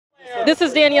This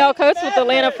is Danielle Coates with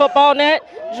Atlanta Football Net.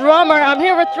 Drummer, I'm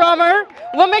here with Drummer.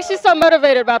 What makes you so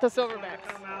motivated about the Silverbacks?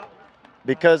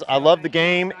 Because I love the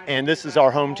game, and this is our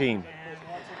home team.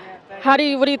 What do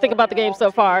you think about the game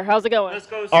so far? How's it going?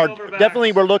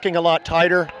 Definitely, we're looking a lot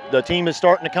tighter. The team is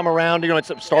starting to come around. You know, it's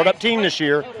a startup team this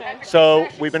year, so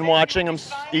we've been watching them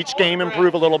each game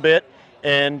improve a little bit,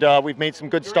 and we've made some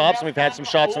good stops, and we've had some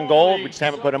shots on goal. We just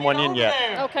haven't put them one in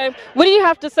yet. Okay. What do you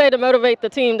have to say to motivate the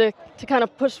team to kind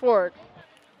of push forward?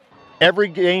 Every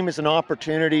game is an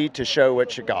opportunity to show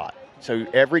what you got. So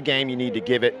every game you need to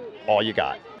give it all you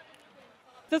got.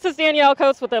 This is Danielle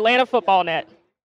Coates with Atlanta Football Net.